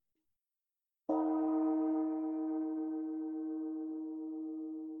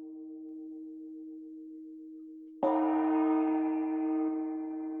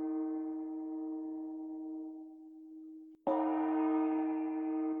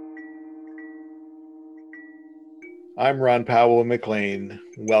I'm Ron Powell McLean.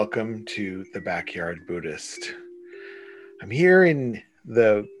 Welcome to the Backyard Buddhist. I'm here in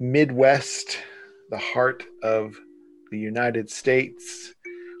the Midwest, the heart of the United States,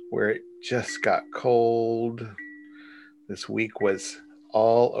 where it just got cold. This week was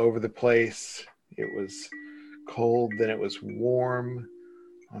all over the place. It was cold, then it was warm.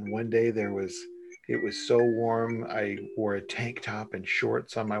 On one day it was so warm I wore a tank top and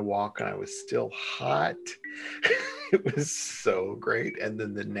shorts on my walk and I was still hot. It was so great. And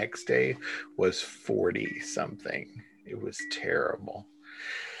then the next day was 40 something. It was terrible.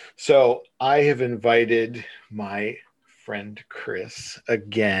 So I have invited my friend Chris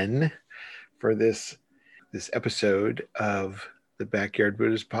again for this episode of the Backyard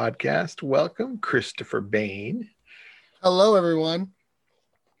Buddhist podcast. Welcome, Christopher Bayne. Hello, everyone.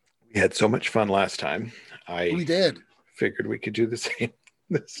 We had so much fun last time. We did. Figured we could do the same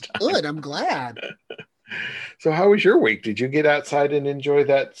this time. Good. I'm glad. So how was your week? Did you get outside and enjoy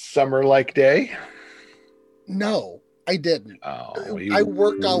that summer-like day? No, I didn't. Oh, I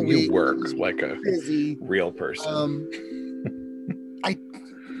worked all week. You work like a busy. Real person.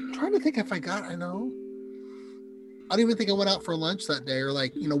 I'm trying to think if I don't even think I went out for lunch that day or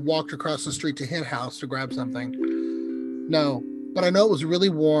walked across the street to his house to grab something. No, but I know it was really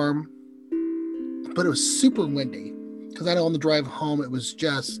warm, but it was super windy because I know on the drive home it was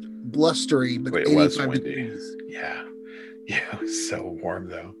just blustery, but it was 85 windy. degrees. Yeah, it was so warm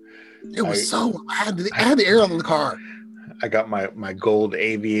though. It was I had the air on in the car. I got my gold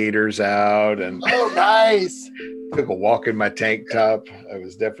aviators out and oh, nice. Took a walk in my tank top. I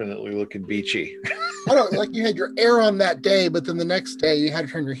was definitely looking beachy. I don't like you had your air on that day, but then the next day you had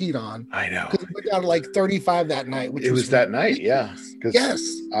to turn your heat on. I know. It went down to like 35 that night. It was that night, yeah. Yes.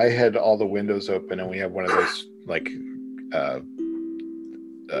 I had all the windows open and we have one of those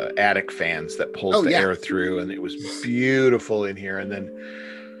attic fans that pulls the air through, and it was beautiful in here. And then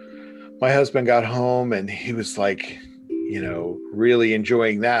my husband got home and he was really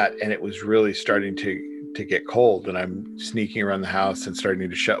enjoying that, and it was really starting to get cold, and I'm sneaking around the house and starting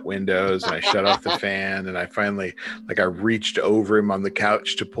to shut windows, and I shut off the fan, and I finally I reached over him on the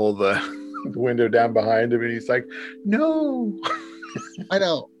couch to pull the window down behind him, and he's like, no. I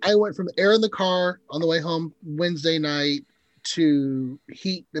know. I went from air in the car on the way home Wednesday night to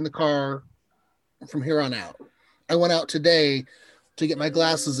heat in the car from here on out. I went out today to get my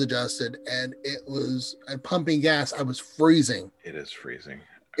glasses adjusted, and it was pumping gas. I was freezing. It is freezing.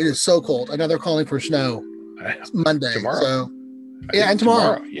 It is so cold. I know they're calling for snow Monday. Tomorrow. So, and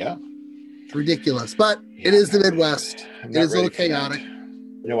tomorrow. Yeah. Ridiculous. But it is the Midwest. It is a little chaotic.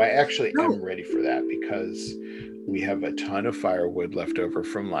 No, I actually am ready for that because we have a ton of firewood left over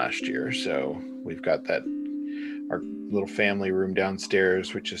from last year. So we've got our little family room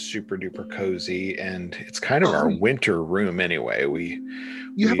downstairs, which is super duper cozy, and it's kind of our winter room anyway.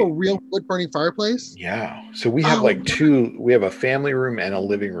 You have a real wood burning fireplace? Yeah. So we have we have a family room and a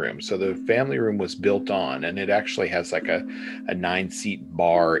living room. So the family room was built on, and it actually has a 9-seat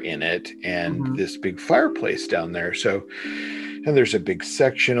bar in it and this big fireplace down there. So, and there's a big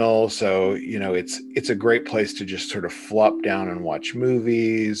sectional. So, it's a great place to just sort of flop down and watch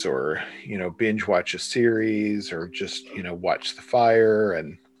movies or, binge watch a series or just, watch the fire.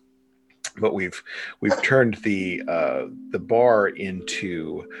 But we've turned the bar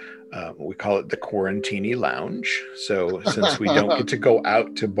into we call it the Quarantini Lounge. So since we don't get to go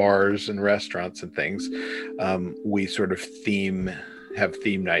out to bars and restaurants and things, we sort of have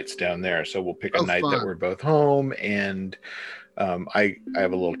theme nights down there. So we'll pick a night that we're both home, and I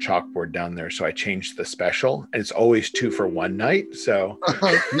have a little chalkboard down there, so I changed the special. It's always 2 for 1 night. So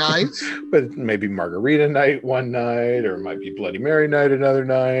nice. But maybe margarita night one night, or it might be Bloody Mary night another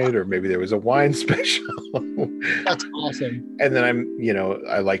night, or maybe there was a wine special. That's awesome. And then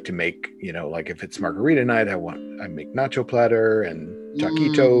I like to make, if it's margarita night, I make nacho platter and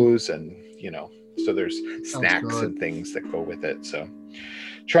taquitos and, so there's snacks and things that go with it. So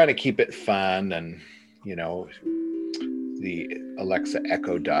trying to keep it fun, and, the Alexa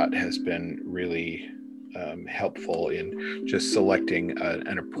Echo Dot has been really helpful in just selecting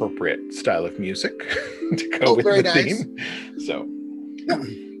an appropriate style of music to go with the theme. So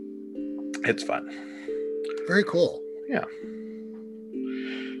it's fun. Very cool. Yeah.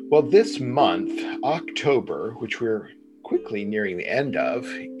 Well, this month, October, which we're quickly nearing the end of,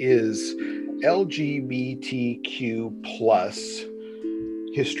 is LGBTQ plus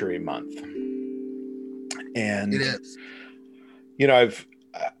History Month. And it is. I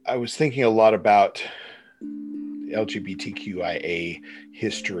was thinking a lot about LGBTQIA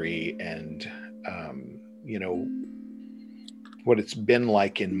history and, what it's been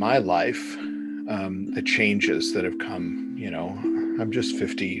like in my life the changes that have come. I'm just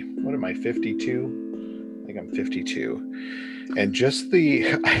 50. What am I, 52? I think I'm 52. And just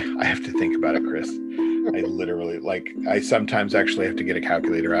I have to think about it, Chris. I literally, I sometimes actually have to get a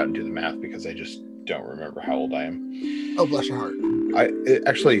calculator out and do the math because I just don't remember how old I am. Oh, bless your heart.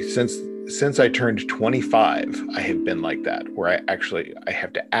 Actually, since I turned 25, I have been like that, where I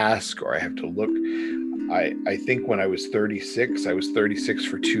have to ask or I have to look. I think when I was 36, I was 36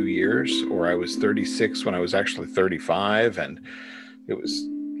 for 2 years, or I was 36 when I was actually 35, and it was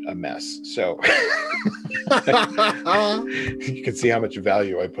a mess. So you can see how much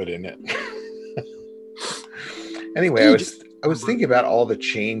value I put in it. Anyway, I was thinking about all the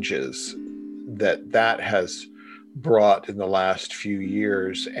changes that has brought in the last few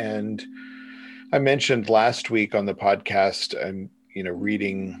years, and I mentioned last week on the podcast, I'm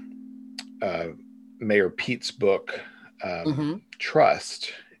reading Mayor Pete's book,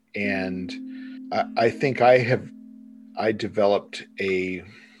 Trust, and I think I developed a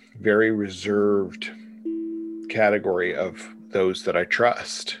very reserved category of those that I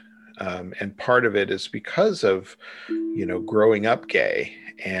trust. And part of it is because of, growing up gay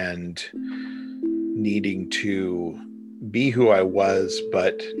and needing to be who I was,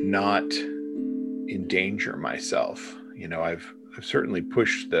 but not endanger myself. I've certainly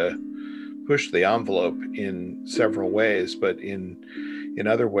pushed the envelope in several ways, but in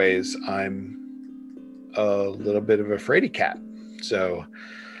other ways, I'm a little bit of a fraidy cat. So,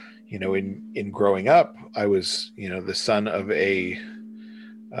 in growing up, I was, the son of a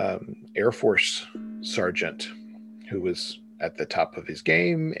Air Force sergeant who was at the top of his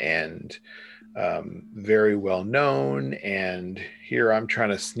game and very well known. And here I'm trying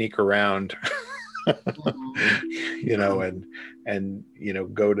to sneak around, and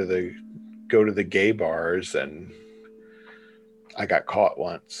go to the gay bars, and I got caught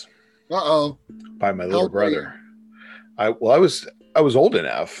once. By my little brother. I was old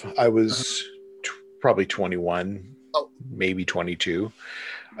enough. I was probably 21, maybe 22.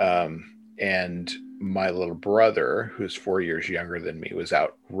 And my little brother, who's 4 years younger than me, was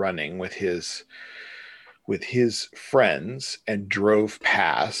out running with his friends and drove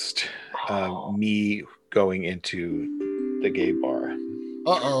past me going into the gay bar.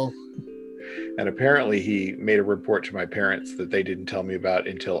 And apparently he made a report to my parents that they didn't tell me about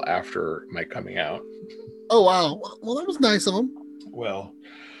until after my coming out. Oh, wow. Well, that was nice of them. Well,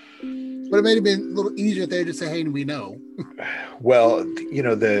 but it may have been a little easier if they just say, hey, we know. Well,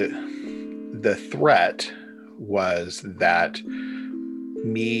 the threat was that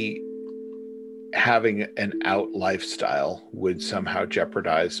me having an out lifestyle would somehow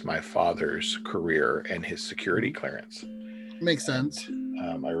jeopardize my father's career and his security clearance. Makes sense.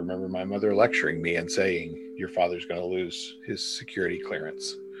 I remember my mother lecturing me and saying, your father's going to lose his security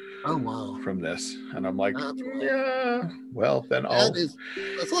clearance. Oh, wow. From this. And I'm like, yeah, well, then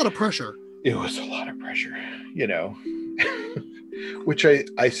that's a lot of pressure. It was a lot of pressure, which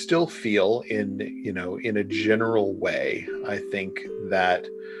I still feel in a general way. I think that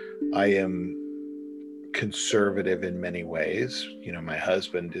I am conservative in many ways. My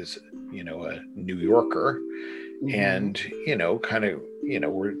husband is, a New Yorker, and, kind of,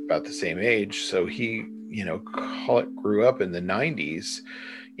 we're about the same age. So he, grew up in the 90s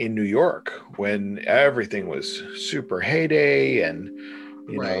in New York when everything was super heyday, and,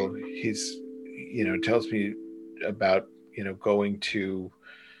 he's, tells me about, going to,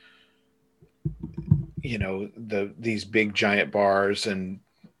 these big giant bars and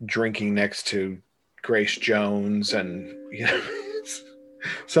drinking next to Grace Jones, and it's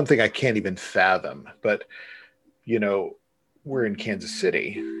something I can't even fathom. But we're in Kansas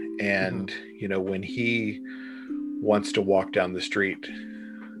City, and when he wants to walk down the street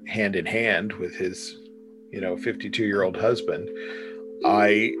hand in hand with his 52-year-old husband,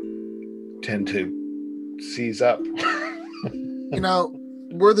 I tend to seize up.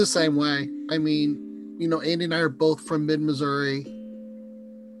 We're the same way. I mean, Andy and I are both from mid-Missouri.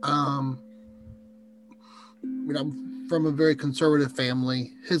 I'm from a very conservative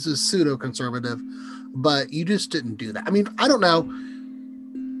family. His is pseudo-conservative, but you just didn't do that. I mean, I don't know.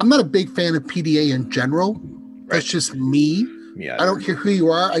 I'm not a big fan of PDA in general. Right. That's just me. Yeah. I don't care who you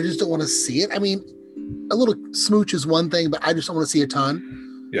are. I just don't want to see it. I mean, a little smooch is one thing, but I just don't want to see a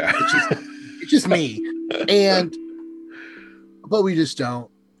ton. Yeah. It's just me. But we just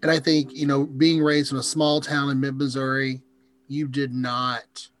don't. And I think, being raised in a small town in mid-Missouri, you did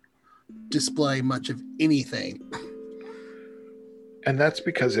not display much of anything. And that's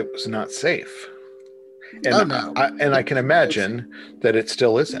because it was not safe. And I can imagine that it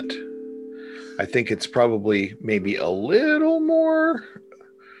still isn't. I think it's probably maybe a little more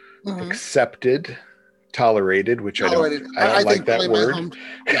accepted, tolerated, which Tolerated. I don't like think that word.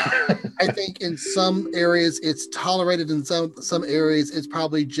 I think in some areas it's tolerated, in some areas it's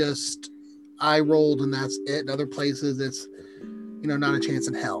probably just eye rolled and that's it. In other places it's, not a chance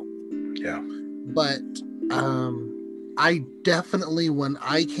in hell. Yeah. But I definitely, when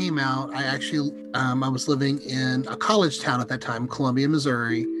I came out, I actually I was living in a college town at that time, Columbia,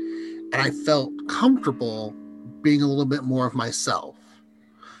 Missouri, and I felt comfortable being a little bit more of myself.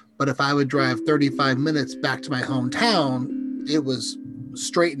 But if I would drive 35 minutes back to my hometown, it was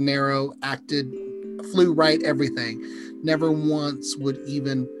straight and narrow, flew right, everything. Never once would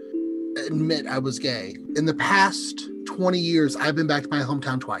even admit I was gay. In the past 20 years, I've been back to my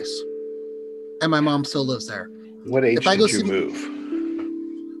hometown twice. And my mom still lives there. What age did you move?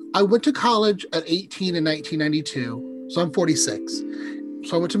 I went to college at 18 in 1992. So I'm 46.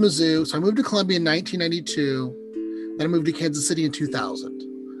 So I went to Mizzou. So I moved to Columbia in 1992. Then I moved to Kansas City in 2000.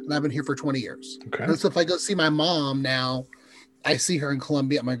 And I've been here for 20 years. Okay. And so if I go see my mom now, I see her in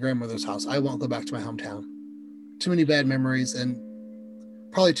Columbia at my grandmother's house. I won't go back to my hometown. Too many bad memories and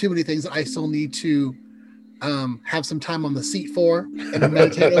probably too many things that I still need to have some time on the seat for and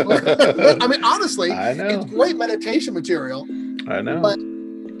meditate over. I mean, honestly, I know. It's great meditation material. I know. But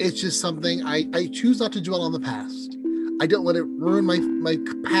it's just something I choose not to dwell on the past. I don't let it ruin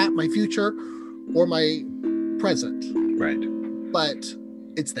my future or my present. Right. But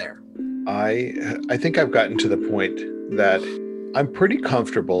it's there. I think I've gotten to the point that I'm pretty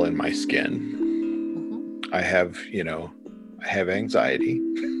comfortable in my skin. Mm-hmm. I have anxiety.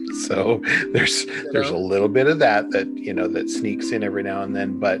 So there's a little bit of that that sneaks in every now and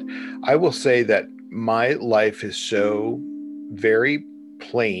then. But I will say that my life is so very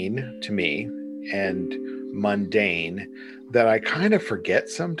plain to me and mundane that I kind of forget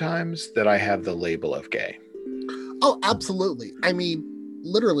sometimes that I have the label of gay. Oh, absolutely. I mean,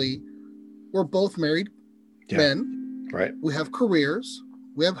 literally, we're both married men. Right. We have careers.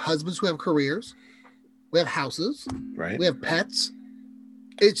 We have husbands who have careers. We have houses. Right. We have pets.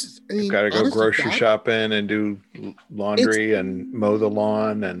 It's, I mean, you've got to go grocery shopping and do laundry and mow the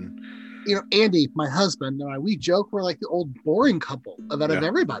lawn. And Andy, my husband, and I, we joke we're like the old boring couple out of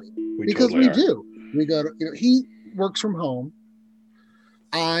everybody because totally we do. We go to, he works from home.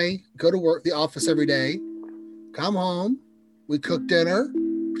 I go to the office every day, come home, we cook dinner,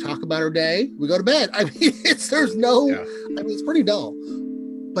 we talk about our day, we go to bed. I mean, it's pretty dull,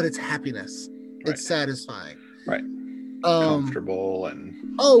 but it's happiness. Right. It's satisfying. Right. Comfortable and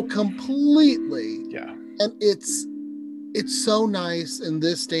completely. Yeah. And it's so nice in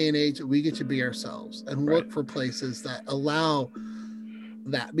this day and age that we get to be ourselves and work for places that allow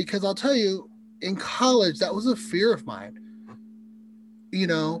that. Because I'll tell you, in college, that was a fear of mine.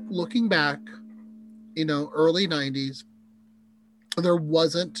 Looking back, early 90s, there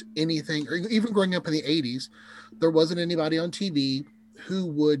wasn't anything, or even growing up in the 80s, there wasn't anybody on TV who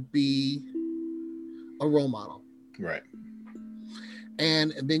would be a role model. Right.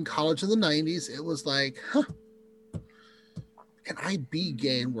 And being college in the 90s, it was like, can I be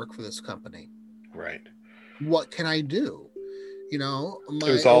gay and work for this company? Right. What can I do? It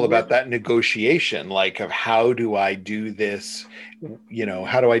was all about that negotiation, like of how do I do this?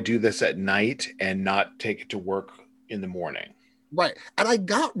 How do I do this at night and not take it to work in the morning? Right. And I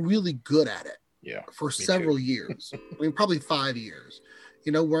got really good at it. Yeah. For several years. I mean, probably 5 years.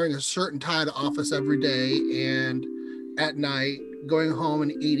 Wearing a shirt and tie to office every day, and at night going home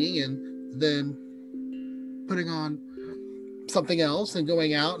and eating, and then putting on something else and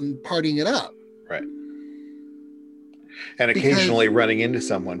going out and partying it up. Right. And occasionally running into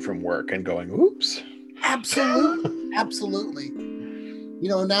someone from work and going, oops. Absolutely. Absolutely.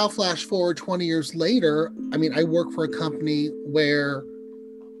 Now flash forward 20 years later, I mean, I work for a company where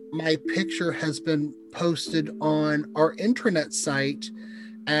my picture has been posted on our intranet site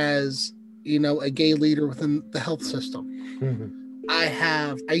as, a gay leader within the health system. Mm-hmm.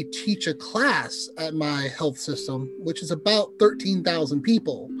 I teach a class at my health system, which is about 13,000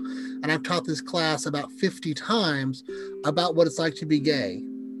 people. And I've taught this class about 50 times about what it's like to be gay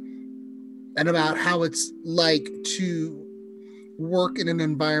and about how it's like to work in an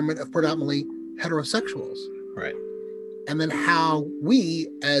environment of predominantly heterosexuals. Right. And then how we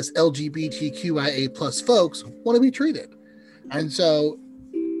as LGBTQIA plus folks want to be treated. And so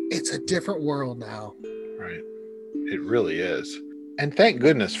it's a different world now. Right. It really is. And thank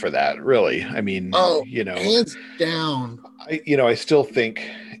goodness for that, really. I mean, hands down. I still think,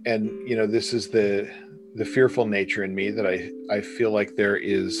 and, this is the fearful nature in me that I feel like there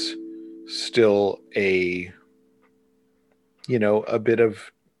is still a bit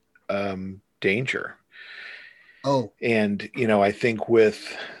of danger. Oh. And, I think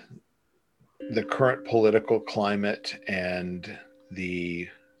with the current political climate and the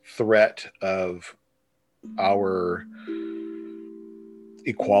threat of our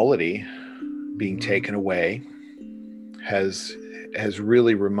equality being taken away has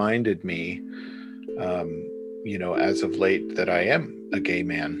really reminded me, as of late, that I am a gay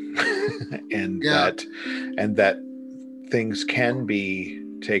man, and that things can be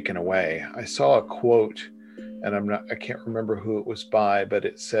taken away. I saw a quote, and I can't remember who it was by, but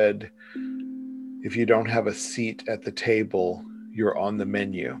it said, "If you don't have a seat at the table, you're on the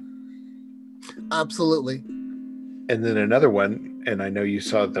menu." Absolutely. And then another one, and I know you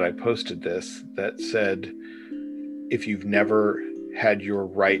saw that I posted this, that said, "If you've never had your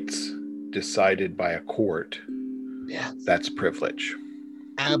rights decided by a court, yes, that's privilege."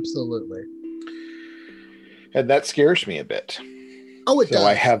 Absolutely. And that scares me a bit. Oh, it does. So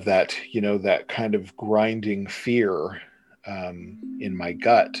I have that, that kind of grinding fear in my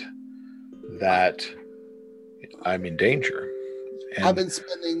gut that I'm in danger. And I've been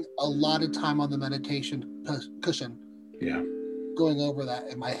spending a lot of time on the meditation cushion. Yeah. Going over that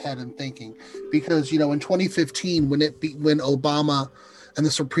in my head and thinking, because, in 2015, when Obama and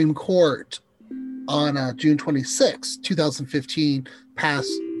the Supreme Court on June 26, 2015,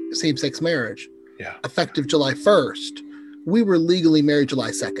 passed same-sex marriage, effective July 1st, we were legally married July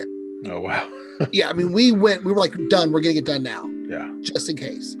 2nd. Oh, wow. Yeah, I mean, we were like, done. We're going to get done now. Yeah. Just in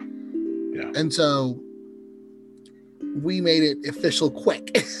case. Yeah. And so we made it official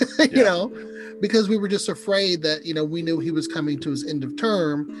quick, because we were just afraid that, we knew he was coming to his end of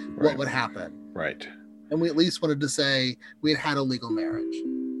term, what would happen. Right. And we at least wanted to say we had a legal marriage.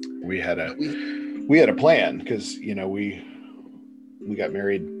 We had a plan, because, we got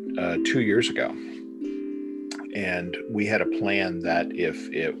married 2 years ago. And we had a plan that if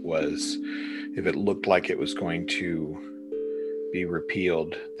it looked like it was going to be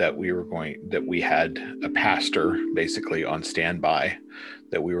repealed, that we had a pastor basically on standby,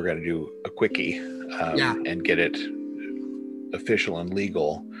 that we were going to do a quickie and get it official and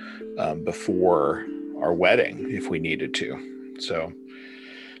legal before our wedding if we needed to. So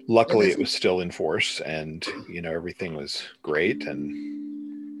luckily it was still in force, and everything was great.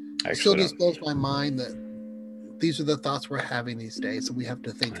 And it still just blows my mind that these are the thoughts we're having these days, and we have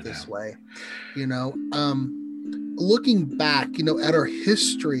to think this way. Looking back, at our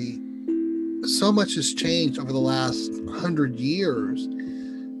history, so much has changed over the last 100 years.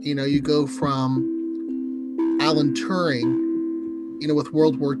 You go from Alan Turing, with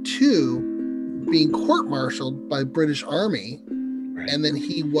World War II, being court-martialed by British Army, and then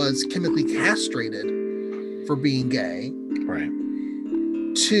he was chemically castrated for being gay,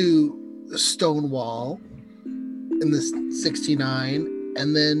 to Stonewall in the 69,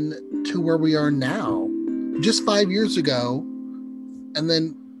 and then to where we are now, just 5 years ago, and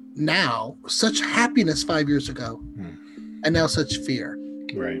then now such happiness 5 years ago, and now such fear.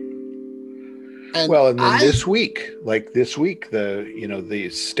 Right. And then this week, the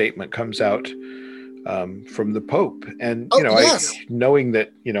statement comes out from the Pope, and knowing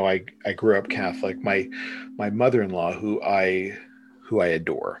that I grew up Catholic, my mother-in-law, who I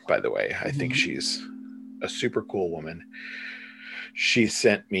adore, by the way, I think she's a super cool woman. She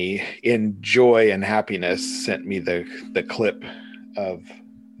sent me, in joy and happiness, sent me the clip of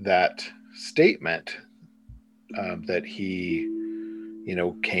that statement that he,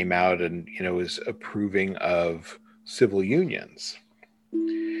 came out and, was approving of civil unions.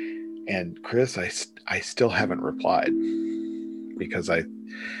 And Chris, I still haven't replied, because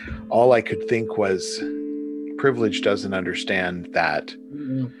all I could think was, privilege doesn't understand that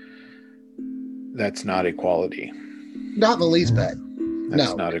that's not equality. Not in the least bit.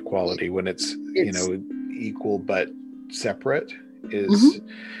 That's not equality. When it's equal but separate is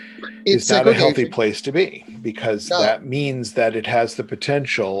not a healthy place to be, because that means that it has the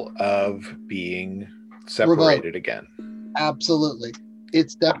potential of being separated again. Absolutely.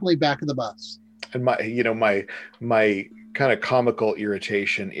 It's definitely back of the bus. And my kind of comical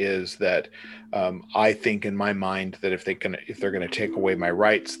irritation is that I think in my mind that if they're gonna take away my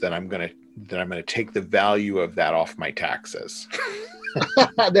rights, then I'm gonna take the value of that off my taxes.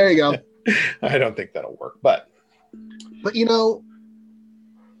 There you go. I don't think that'll work, but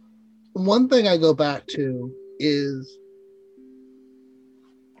one thing I go back to is,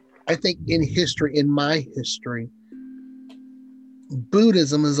 I think in my history,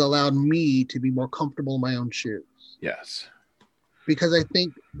 Buddhism has allowed me to be more comfortable in my own shoes. Yes. Because I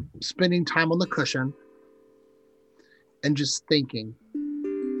think spending time on the cushion and just thinking,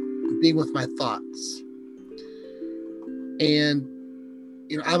 being with my thoughts, and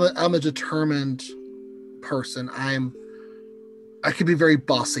I'm a determined person. I can be very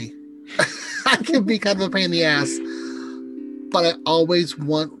bossy. I can be kind of a pain in the ass, but I always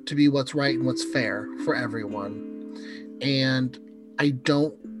want to be what's right and what's fair for everyone. And I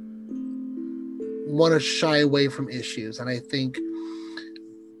don't want to shy away from issues. And I think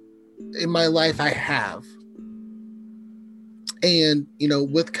in my life I have. And, you know,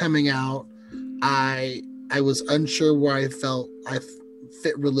 with coming out, I was unsure where I felt I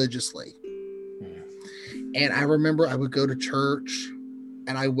fit religiously. And I remember I would go to church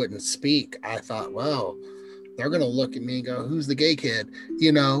and I wouldn't speak. I thought, well, they're going to look at me and go, who's the gay kid?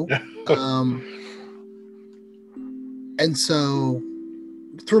 You know? And so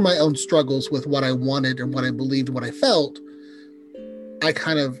through my own struggles with what I wanted and what I believed and what I felt, I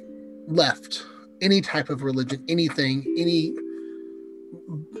kind of left any type of religion, anything,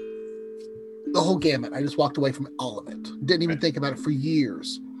 the whole gamut. I just walked away from all of it. Didn't even think about it for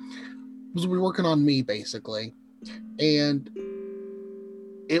years. We were working on me, basically. And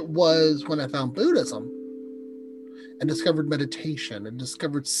it was when I found Buddhism and discovered meditation and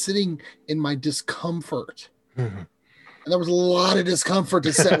discovered sitting in my discomfort. Mm-hmm. And there was a lot of discomfort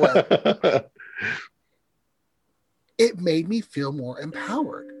to sit with. It made me feel more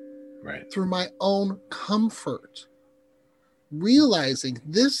empowered. Right. Through my own comfort. Realizing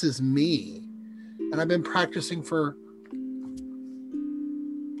this is me. And I've been practicing for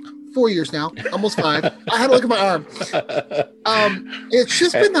 4 years now, almost 5. I had to look at my arm. It's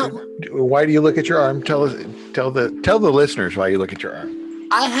just been that. Why do you look at your arm? Tell the listeners why you look at your arm.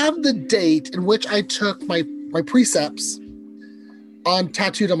 I have the date in which I took my precepts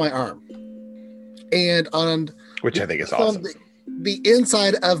tattooed on my arm, and on which I think is awesome. The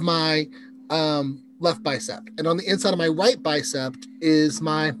inside of my left bicep, and on the inside of my right bicep is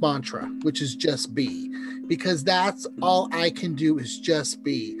my mantra, which is just be. Because that's all I can do is just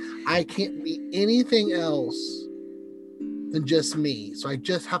be. I can't be anything else than just me. So I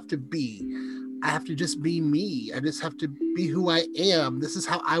just have to be. I have to just be me. I just have to be who I am. This is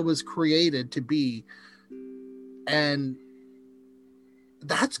how I was created to be. And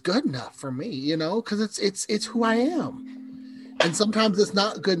that's good enough for me, you know, because it's who I am. And sometimes it's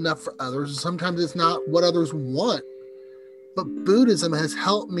not good enough for others. Sometimes it's not what others want. But Buddhism has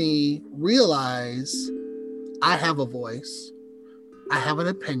helped me realize I have a voice, I have an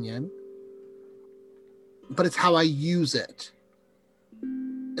opinion, but it's how I use it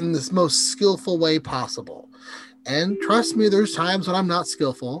in this most skillful way possible. And trust me, there's times when I'm not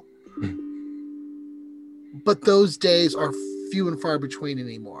skillful, but those days are few and far between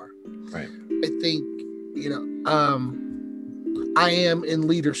anymore. Right. I think, you know, I am in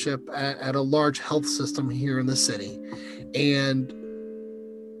leadership at a large health system here in the city. And,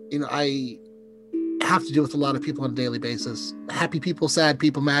 you know, I have to deal with a lot of people on a daily basis. Happy people, sad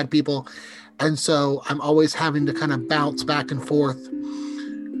people, mad people. And so I'm always having to kind of bounce back and forth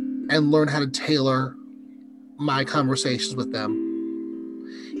and learn how to tailor my conversations with them.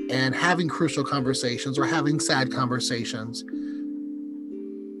 And having crucial conversations or having sad conversations.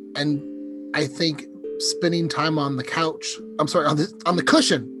 And I think spending time on the couch, on the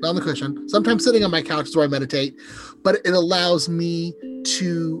cushion, not on the cushion. Sometimes sitting on my couch is where I meditate, but it allows me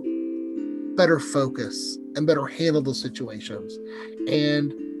to better focus and better handle those situations.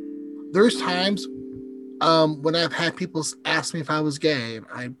 And there's times when I've had people ask me if I was gay, and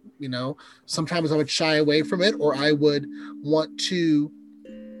I, you know, sometimes I would shy away from it, or I would want to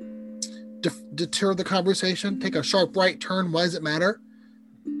deter the conversation, take a sharp right turn. Why does it matter?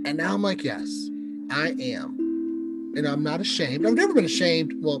 And now I'm like, yes, I am. And I'm not ashamed. I've never been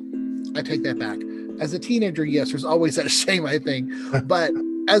ashamed. Well, I take that back. As a teenager, yes, there's always that shame, I think. But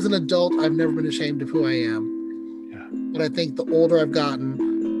as an adult, I've never been ashamed of who I am. Yeah. But I think the older I've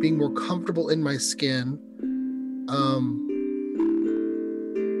gotten, being more comfortable in my skin,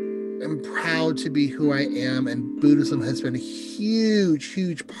 I'm proud to be who I am. And Buddhism has been a huge,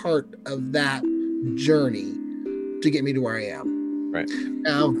 huge part of that journey to get me to where I am. Right.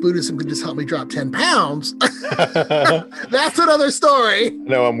 Now, if Buddhism could just help me drop 10 pounds, that's another story.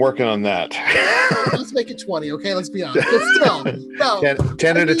 No, I'm working on that. Let's make it 20, okay? Let's be honest. But still, no.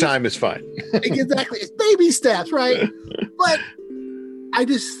 10 at a time is fine. Exactly. It's baby steps, right? But I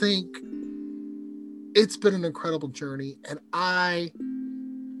just think it's been an incredible journey, and I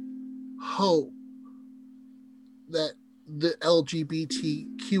hope that the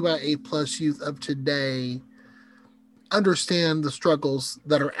LGBTQIA plus youth of today understand the struggles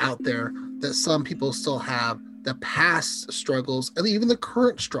that are out there that some people still have, the past struggles and even the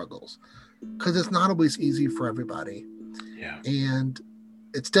current struggles, because it's not always easy for everybody. Yeah. And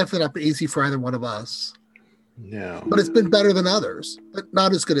it's definitely not been easy for either one of us. No. But it's been better than others, but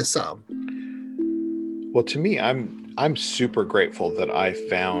not as good as some. Well, to me, I'm super grateful that I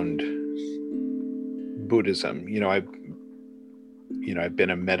found Buddhism. I've been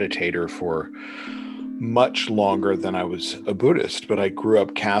a meditator for much longer than I was a Buddhist, but I grew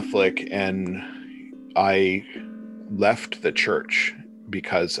up Catholic and I left the church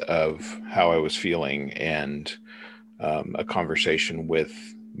because of how I was feeling, and a conversation with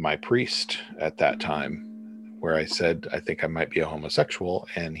my priest at that time where I said, I think I might be a homosexual.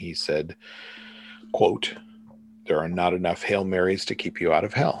 And he said, quote, "There are not enough Hail Marys to keep you out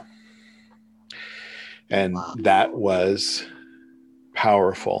of hell." And that was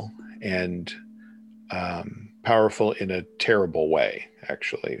powerful, and powerful in a terrible way.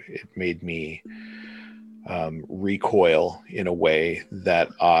 Actually, it made me recoil in a way that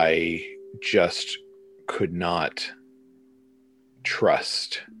I just could not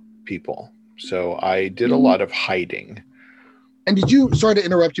trust people. So I did a lot of hiding. And did you, sorry to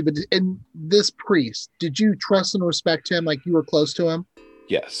interrupt you, but in this priest, did you trust and respect him like you were close to him?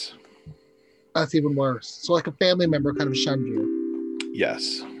 Yes. That's even worse. So like a family member kind of shunned you.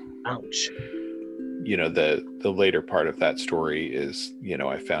 Yes. Ouch. The later part of that story is,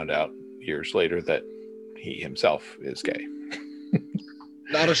 I found out years later that he himself is gay.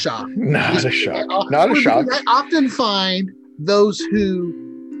 Not a shock. Not a shock. Not a shock. I often find those who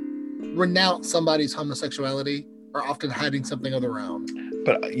renounce somebody's homosexuality are often hiding something of their own.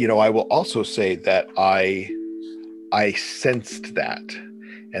 But, I will also say that I sensed that.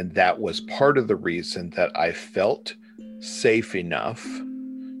 And that was part of the reason that I felt safe enough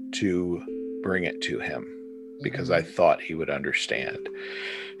to bring it to him, because I thought he would understand.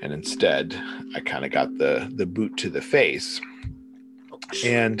 And instead, I kind of got the boot to the face.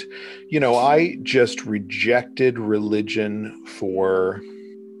 And, I just rejected religion for,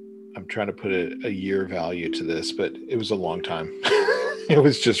 I'm trying to put a year value to this, but it was a long time. It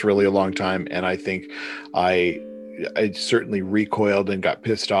was just really a long time. And I think I certainly recoiled and got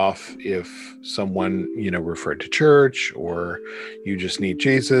pissed off if someone, referred to church, or you just need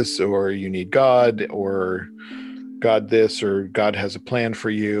Jesus, or you need God, or God this, or God has a plan for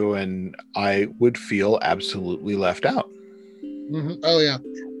you. And I would feel absolutely left out. Mm-hmm. Oh yeah.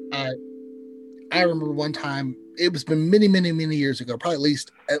 I remember one time, it was been many, many, many years ago, probably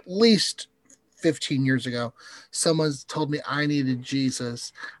at least 15 years ago, someone told me I needed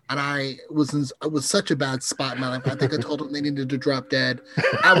Jesus, and I was such a bad spot in my life. I think I told them they needed to drop dead.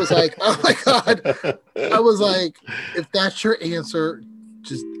 I was like, oh my God. I was like, if that's your answer,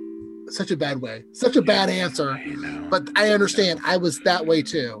 just such a bad way, such a bad answer. But I understand. I was that way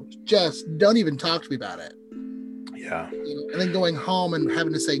too. Just don't even talk to me about it. Yeah. And then going home and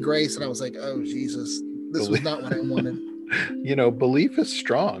having to say grace, and I was like, oh Jesus, this was not what I wanted. Belief is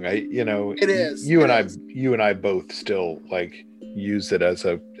strong. It is. You and I both still like use it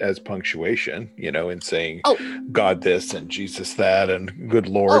as punctuation, in saying God this and Jesus that and good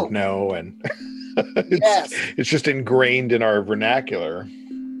Lord no, and it's just ingrained in our vernacular.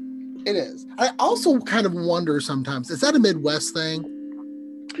 It is. I also kind of wonder sometimes, is that a Midwest thing?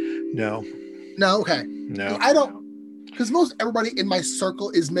 No. Okay. No. I don't, because most everybody in my circle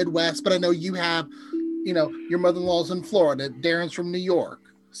is Midwest, but I know you have, your mother-in-law's in Florida, Darren's from New York.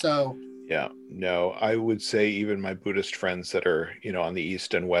 So yeah, no, I would say even my Buddhist friends that are, on the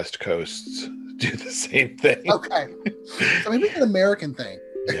East and West coasts do the same thing. Okay. So maybe it's an American thing.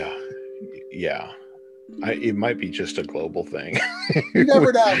 Yeah. It might be just a global thing. You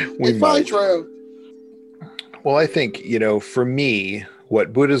never know. It's probably true. Well, I think, for me,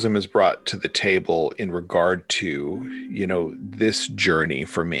 what Buddhism has brought to the table in regard to, this journey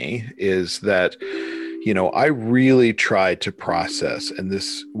for me is that, I really try to process, and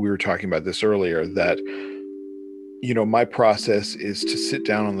we were talking about this earlier, that, my process is to sit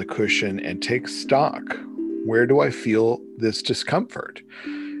down on the cushion and take stock. Where do I feel this discomfort?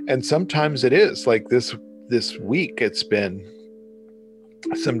 And sometimes it is like this week, it's been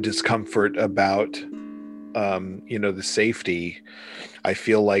some discomfort about, the safety. I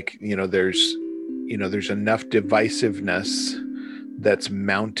feel like, there's enough divisiveness that's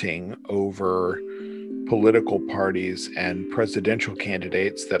mounting over political parties and presidential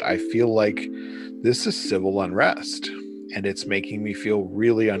candidates that I feel like this is civil unrest, and it's making me feel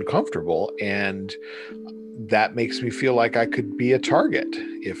really uncomfortable. And that makes me feel like I could be a target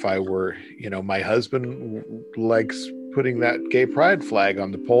if I were, my husband likes putting that gay pride flag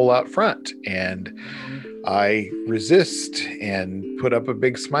on the pole out front, and I resist and put up a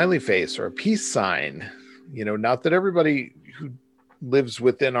big smiley face or a peace sign. Not that everybody who lives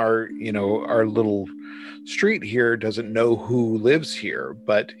within our little street here doesn't know who lives here,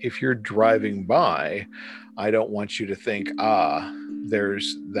 but if you're driving by, I don't want you to think,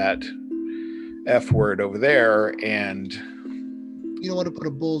 there's that F word over there, and you don't want to put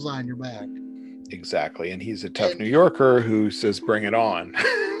a bullseye on your back. Exactly. And he's a tough New Yorker who says, bring it on.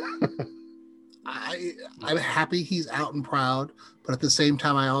 I'm happy he's out and proud, but at the same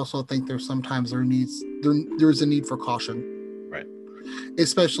time, I also think there's sometimes there's a need for caution. Right.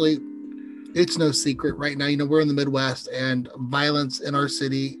 Especially, it's no secret right now, we're in the Midwest and violence in our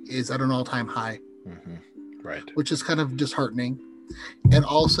city is at an all-time high. Mm-hmm. Right. Which is kind of disheartening. And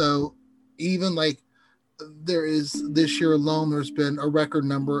also, even like this year alone, there's been a record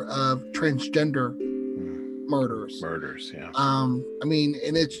number of transgender murders. Yeah. I mean,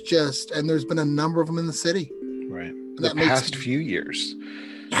 and it's just, and there's been a number of them in the city. Right. The past few years.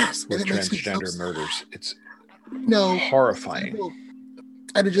 Yes. With transgender murders. It's horrifying.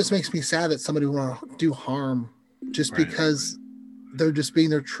 And it just makes me sad that somebody would want to do harm just because they're just being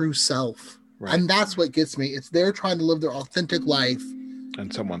their true self. Right. And that's what gets me. It's they're trying to live their authentic life.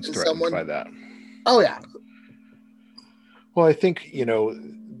 And someone's threatened by that. Oh, yeah. Well, I think,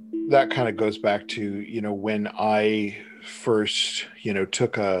 that kind of goes back to, when I first,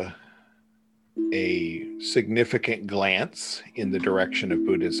 took a significant glance in the direction of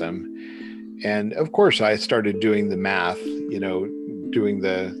Buddhism. And of course, I started doing the math, doing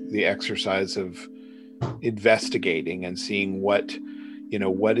the exercise of investigating and seeing what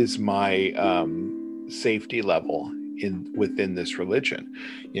is my safety level within this religion.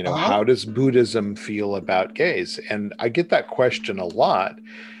 How does Buddhism feel about gays? And I get that question a lot.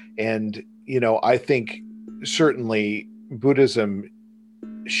 And, I think certainly Buddhism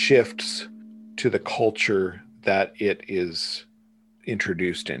shifts to the culture that it is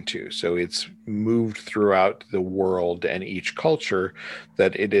introduced into. So it's moved throughout the world, and each culture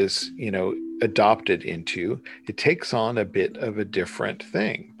that it is, adopted into, it takes on a bit of a different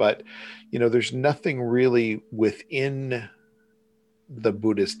thing. But, there's nothing really within the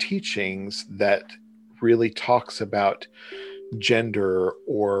Buddhist teachings that really talks about gender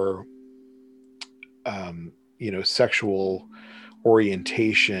or, sexual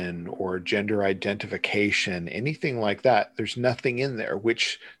orientation or gender identification, anything like that. There's nothing in there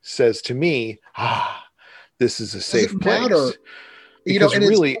which says to me, this is a safe place. Because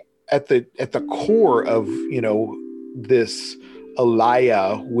really at the core of, this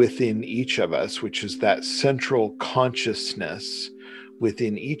alaya within each of us, which is that central consciousness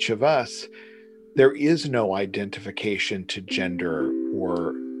within each of us, there is no identification to gender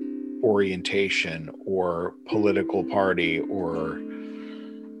or orientation or political party or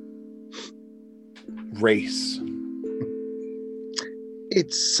race.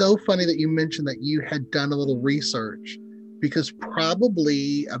 It's so funny that you mentioned that you had done a little research, because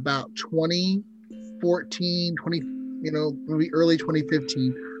probably about 2014, maybe early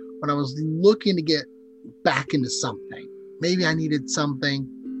 2015, when I was looking to get back into something, maybe I needed something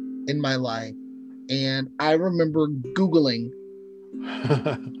in my life. And I remember Googling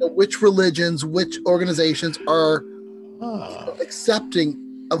which religions, which organizations are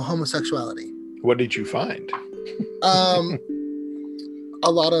accepting of homosexuality. What did you find? A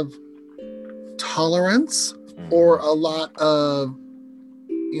lot of tolerance, or a lot of,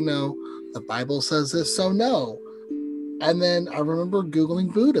 the Bible says this, so no. And then I remember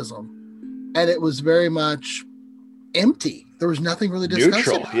Googling Buddhism, and it was very much empty. There was nothing really discussed.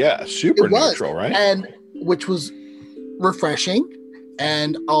 Neutral, yeah, super neutral, right? And which was refreshing.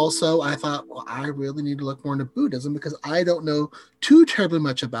 And also I thought, well, I really need to look more into Buddhism, because I don't know too terribly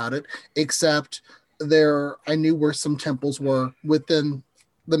much about it, except I knew where some temples were within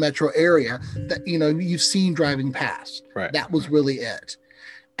the metro area that, you've seen driving past. Right. That was really it.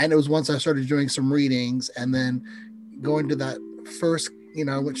 And it was once I started doing some readings and then going to that first,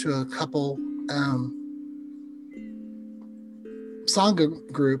 I went to a couple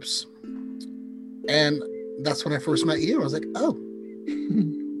Sangha groups, and that's when I first met you. I was like, oh,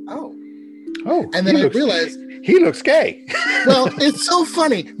 and then I realized he looks gay. Well, it's so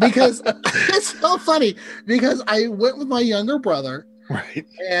funny because I went with my younger brother, right,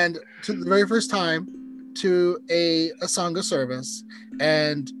 and to the very first time to a Sangha service,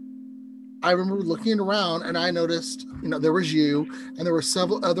 and I remember looking around and I noticed, there was you, and there were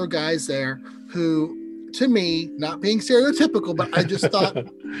several other guys there who, to me, not being stereotypical, but I just thought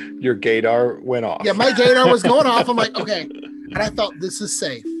your gaydar went off. Yeah, my gaydar was going off. I'm like, okay. And I thought, this is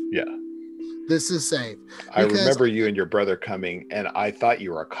safe. Yeah. This is safe. I remember you and your brother coming, and I thought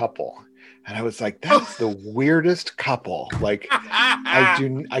you were a couple. And I was like, that's the weirdest couple. Like,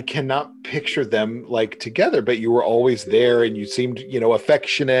 I cannot picture them like together, but you were always there and you seemed,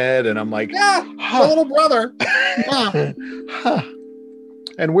 affectionate. And I'm like, my little brother. Yeah.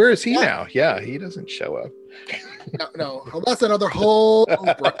 And where is he now? Yeah, he doesn't show up. No. Well, that's another whole.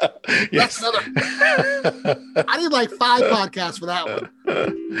 Yes. That's another. I need like 5 podcasts for that one.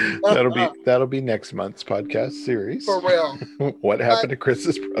 That'll be next month's podcast series. For real. What happened to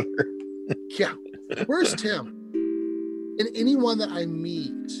Chris's brother? Yeah. Where's Tim? And anyone that I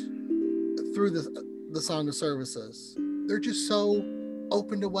meet through the Song of Services, they're just so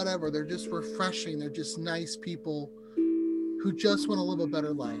open to whatever. They're just refreshing. They're just nice people who just want to live a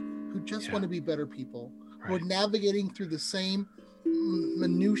better life, who just want to be better people. Right. We're navigating through the same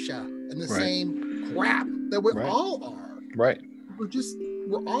minutia and the same crap that we all are. Right.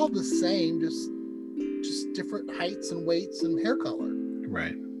 We're all the same, just different heights and weights and hair color.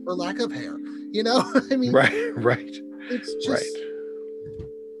 Right. Or lack of hair. You know? I mean, right. It's just,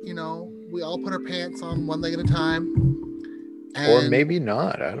 you know, we all put our pants on one leg at a time. Or maybe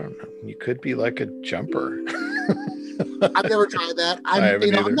not. I don't know. You could be like a jumper. I've never tried that.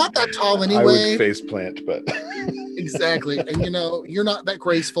 I'm not that tall anyway. I would face plant, but exactly. And you're not that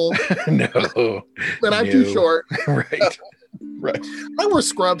graceful. No. But I'm too short. Right. I wear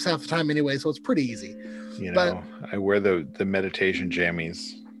scrubs half the time anyway, so it's pretty easy. I wear the meditation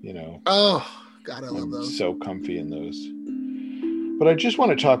jammies, Oh, God, I love those. So comfy in those. But I just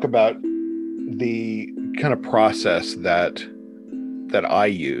want to talk about the kind of process that I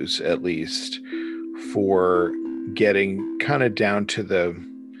use, at least, for getting kind of down to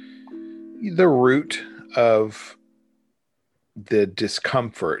the root of the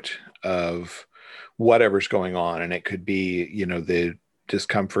discomfort of whatever's going on. And it could be, the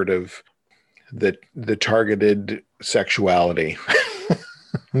discomfort of the targeted sexuality,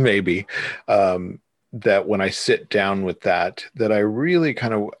 maybe, that when I sit down with that I really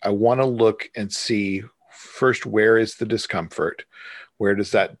I want to look and see first, where is the discomfort? Where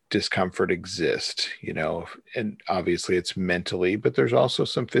does that discomfort exist? And obviously it's mentally, but there's also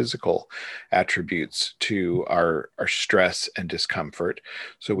some physical attributes to our stress and discomfort.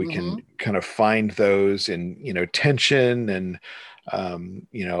 So we can kind of find those in, tension and,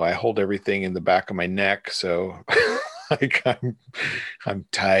 I hold everything in the back of my neck. So like I'm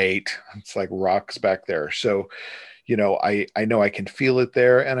tight. It's like rocks back there. So, I know I can feel it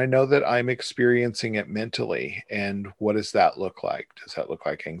there, and I know that I'm experiencing it mentally. And what does that look like? Does that look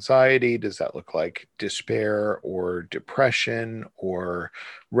like anxiety? Does that look like despair or depression or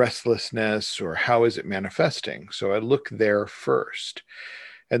restlessness, or how is it manifesting? So I look there first.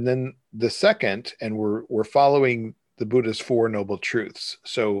 And then the second, and we're following the Buddha's Four Noble Truths.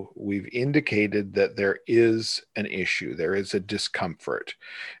 So we've indicated that there is an issue, there is a discomfort.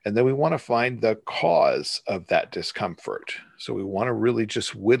 And then we want to find the cause of that discomfort. So we want to really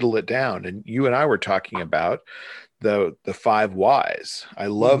just whittle it down. And you and I were talking about the 5 whys. I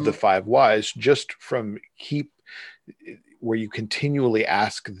love the 5 whys, just from where you continually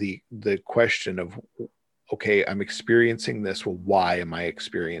ask the question of, okay, I'm experiencing this. Well, why am I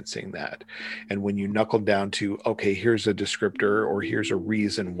experiencing that? And when you knuckle down to, okay, here's a descriptor, or here's a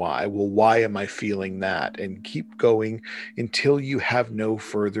reason why. Well, why am I feeling that? And keep going until you have no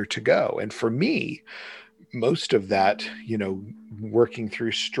further to go. And for me, most of that, working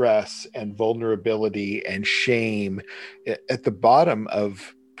through stress and vulnerability and shame, at the bottom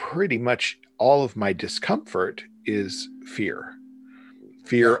of pretty much all of my discomfort is fear.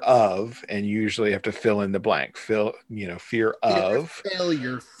 Fear of, and usually have to fill in the blank. Fear of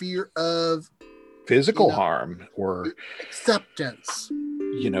failure, fear of physical harm, or acceptance.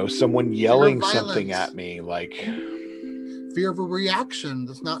 Someone yelling something at me, like fear of a reaction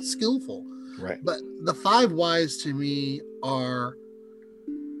that's not skillful. Right. But the 5 whys to me are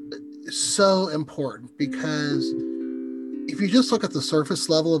so important, because if you just look at the surface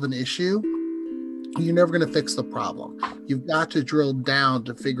level of an issue, you're never going to fix the problem. You've got to drill down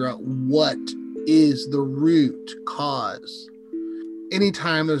to figure out what is the root cause.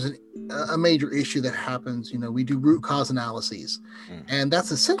 Anytime there's a major issue that happens, we do root cause analyses. And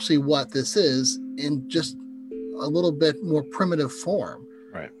that's essentially what this is, in just a little bit more primitive form.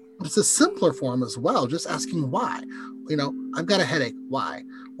 Right. But it's a simpler form as well, just asking why. I've got a headache. Why?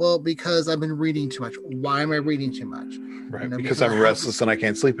 Well, because I've been reading too much. Why am I reading too much? Right. Because I'm restless and I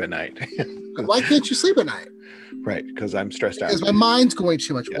can't sleep at night. Why can't you sleep at night? Right. Because I'm stressed out. Because my mind's going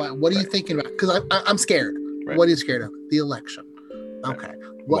too much. Yeah. What are you thinking about? Because I'm scared. Right. What are you scared of? The election. Okay. Right.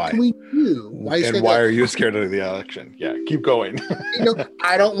 What can we do? Why are you scared of the election? Yeah. Keep going.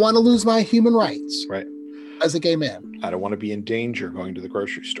 I don't want to lose my human rights. Right. As a gay man. I don't want to be in danger going to the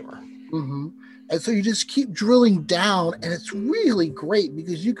grocery store. Mm-hmm. And so you just keep drilling down, and it's really great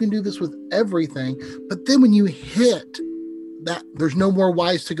because you can do this with everything. But then when you hit that, there's no more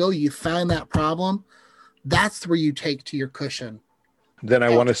whys to go. You find that problem. That's where you take to your cushion then I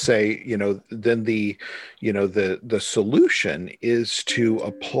want to say, then the solution is to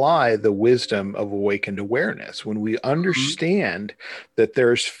apply the wisdom of awakened awareness. When we understand that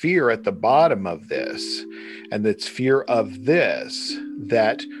there's fear at the bottom of this, and that's fear of this,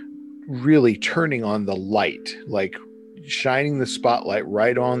 that really turning on the light, like shining the spotlight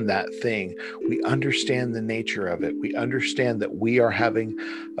right on that thing, we understand the nature of it. We understand that we are having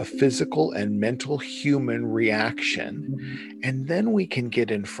a physical and mental human reaction, and then we can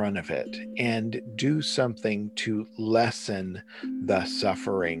get in front of it and do something to lessen the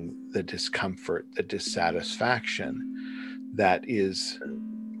suffering, the discomfort, the dissatisfaction that is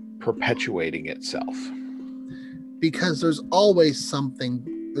perpetuating itself. Because there's always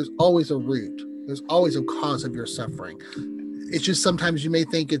something, there's always a root. There's always a cause of your suffering. It's just sometimes you may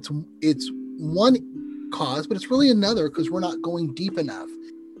think it's one cause, but it's really another because we're not going deep enough.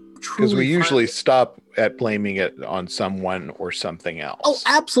 Because we usually stop at blaming it on someone or something else. Oh,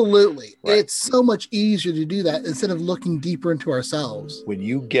 absolutely. Right. It's so much easier to do that instead of looking deeper into ourselves. When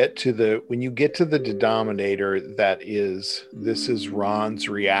you get to the denominator that is, this is Ron's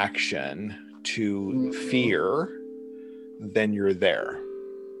reaction to fear, then you're there.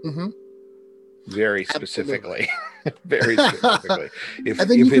 Mm-hmm. Very specifically. Very specifically.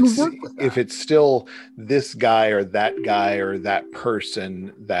 If it's still this guy or that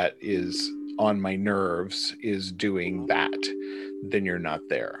person that is on my nerves is doing that, then you're not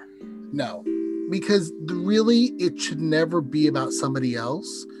there. No, because really it should never be about somebody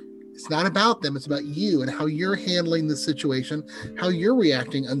else. It's not about them. It's about you and how you're handling the situation, how you're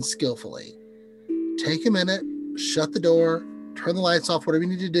reacting unskillfully. Take a minute, shut the door, turn the lights off, whatever you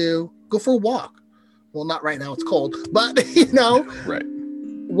need to do. Go for a walk. Well, not right now, it's cold, but right.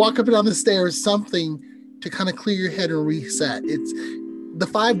 Walk up and down the stairs, something to kind of clear your head and reset. It's the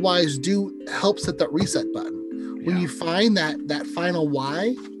 5 whys do help set that reset button. When you find that final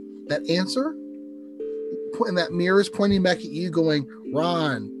why, that answer, and that mirror is pointing back at you going,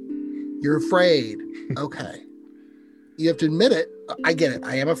 Ron, you're afraid. Okay. You have to admit it. I get it.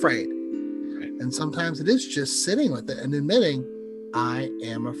 I am afraid. Right. And sometimes it is just sitting with it and admitting, I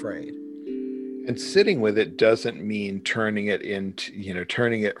am afraid. And sitting with it doesn't mean turning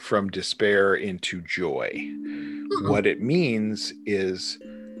it from despair into joy. Mm-hmm. What it means is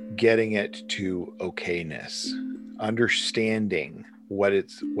getting it to okayness, understanding what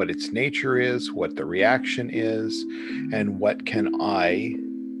its nature is, what the reaction is, and what can I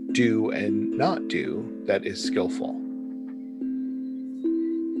do and not do that is skillful.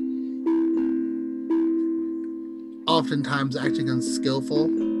 Oftentimes acting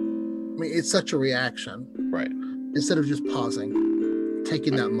unskillful, it's such a reaction. Right. Instead of just pausing,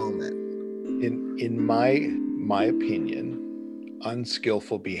 taking that moment. In my opinion,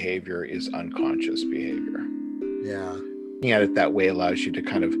 unskillful behavior is unconscious behavior. Yeah. Looking at it that way allows you to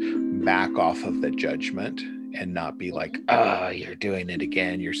kind of back off of the judgment and not be like, you're doing it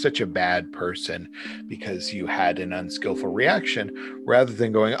again. You're such a bad person because you had an unskillful reaction, rather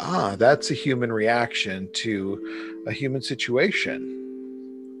than going, that's a human reaction to a human situation.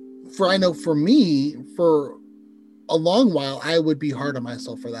 I know for me, for a long while, I would be hard on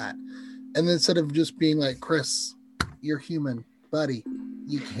myself for that. And instead of just being like, Chris, you're human, buddy.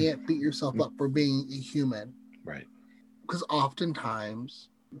 You can't beat yourself up for being a human. Right. Because oftentimes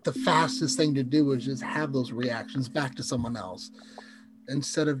the fastest thing to do is just have those reactions back to someone else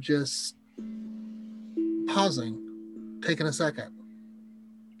instead of just pausing, taking a second.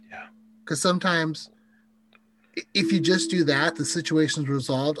 Yeah. Because sometimes if you just do that, the situation's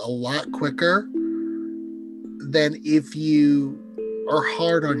resolved a lot quicker than if you are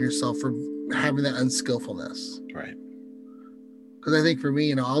hard on yourself for having that unskillfulness. Right. Because I think for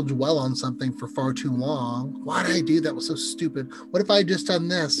me, I'll dwell on something for far too long. Why did I do that? It was so stupid. What if I had just done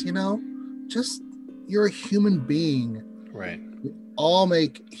this? Just you're a human being. Right. We all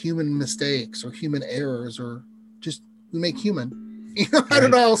make human mistakes or human errors, or just we make human. I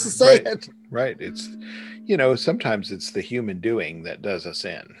don't know how else to say it. Right. It's, sometimes it's the human doing that does us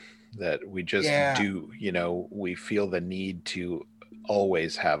in, that we just do, we feel the need to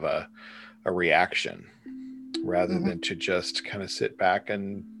always have a reaction rather than to just kind of sit back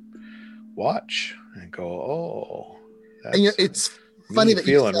and watch and go, that's it's funny that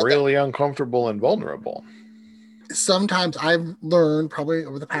feeling really uncomfortable and vulnerable. Sometimes I've learned probably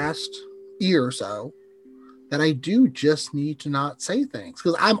over the past year or so that I do just need to not say things,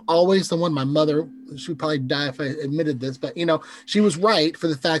 because I'm always the one. My mother, she would probably die if I admitted this, but she was right for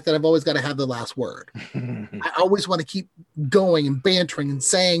the fact that I've always got to have the last word. I always want to keep going and bantering and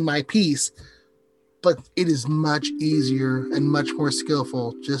saying my piece, but it is much easier and much more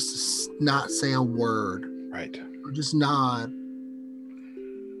skillful just to not say a word. Right. Or just nod.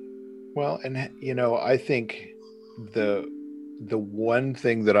 Well, and I think the one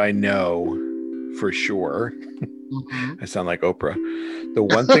thing that I know for sure, I sound like Oprah. The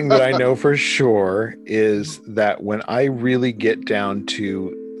one thing that I know for sure is that when I really get down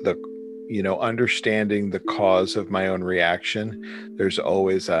to the, understanding the cause of my own reaction, there's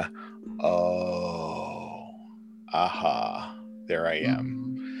always a, oh, aha, there I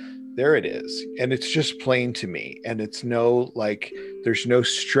am. There it is. And it's just plain to me. And it's there's no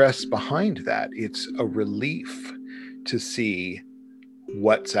stress behind that. It's a relief to see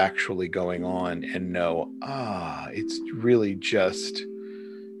what's actually going on and know, it's really just,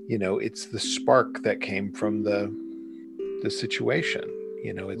 it's the spark that came from the situation.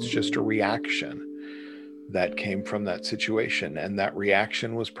 It's just a reaction that came from that situation. And that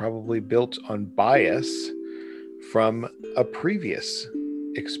reaction was probably built on bias from a previous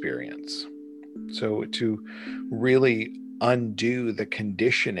experience. So to really undo the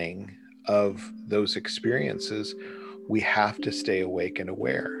conditioning of those experiences, we have to stay awake and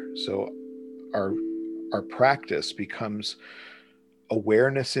aware. So our practice becomes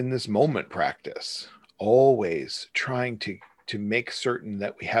awareness in this moment practice, always trying to make certain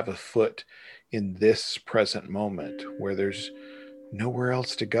that we have a foot in this present moment where there's nowhere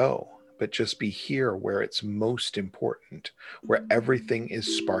else to go, but just be here where it's most important, where everything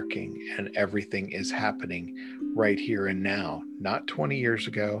is sparking and everything is happening right here and now, not 20 years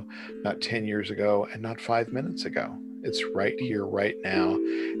ago, not 10 years ago, and not 5 minutes ago. It's right here, right now.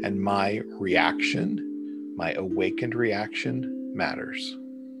 And my reaction, my awakened reaction matters.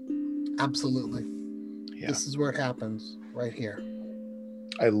 Absolutely. Yeah. This is where it happens, right here.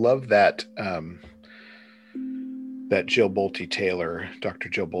 I love that that Jill Bolte Taylor, Dr.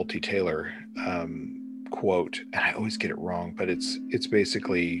 Jill Bolte Taylor quote, and I always get it wrong, but it's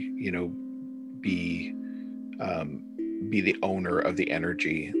basically, be the owner of the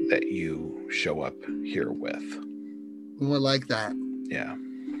energy that you show up here with. I like that. Yeah.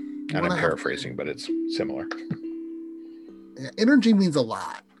 And I'm paraphrasing, but it's similar. Yeah, energy means a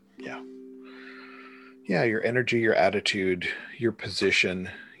lot. Yeah. Yeah, your energy, your attitude, your position,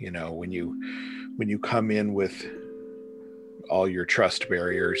 when you come in with all your trust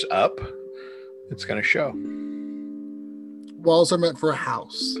barriers up, it's going to show. Walls are meant for a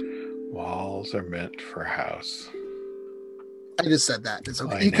house. Walls are meant for a house. I just said that. It's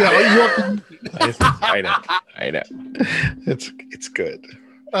okay. I know. It's good.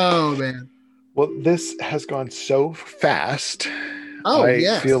 Oh, man. Well, this has gone so fast. Oh,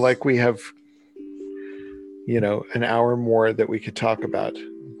 I feel like we have, an hour more that we could talk about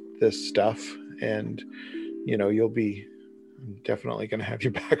this stuff. And, you'll be definitely going to have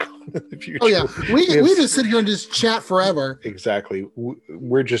you back on in the future. Oh, yeah. We just sit here and just chat forever. Exactly.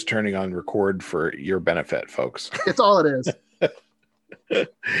 We're just turning on record for your benefit, folks. It's all it is.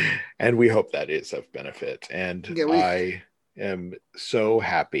 And we hope that is of benefit. And I am so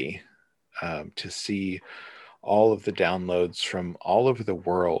happy to see all of the downloads from all over the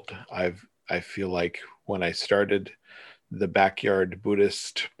world. I feel like when I started the Backyard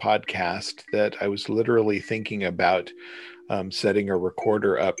Buddhist podcast that I was literally thinking about setting a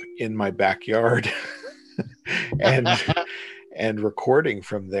recorder up in my backyard and recording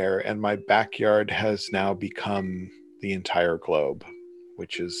from there. And my backyard has now become the entire globe,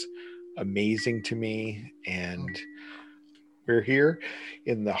 which is amazing to me. And we're here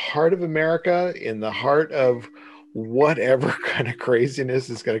in the heart of America, in the heart of whatever kind of craziness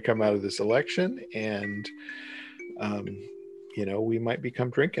is going to come out of this election. And, we might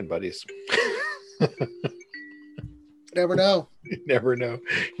become drinking buddies. Never know. You never know.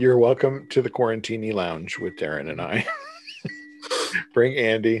 You're welcome to the Quarantini Lounge with Darren and I. Bring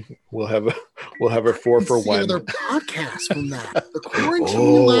Andy. We'll have a 4-for-1. Another podcast from that. The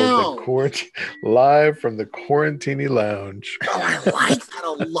Quarantini Lounge. Live from the Quarantini Lounge. Oh, I like that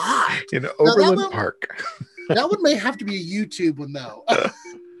a lot. In Overland Park. That one may have to be a YouTube one, though.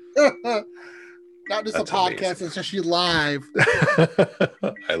 Not just a podcast, amazing. It's just you live.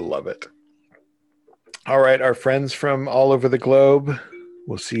 I love it. All right, our friends from all over the globe,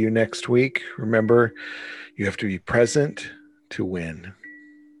 we'll see you next week. Remember, you have to be present to win.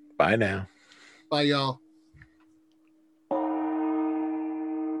 Bye now. Bye, y'all.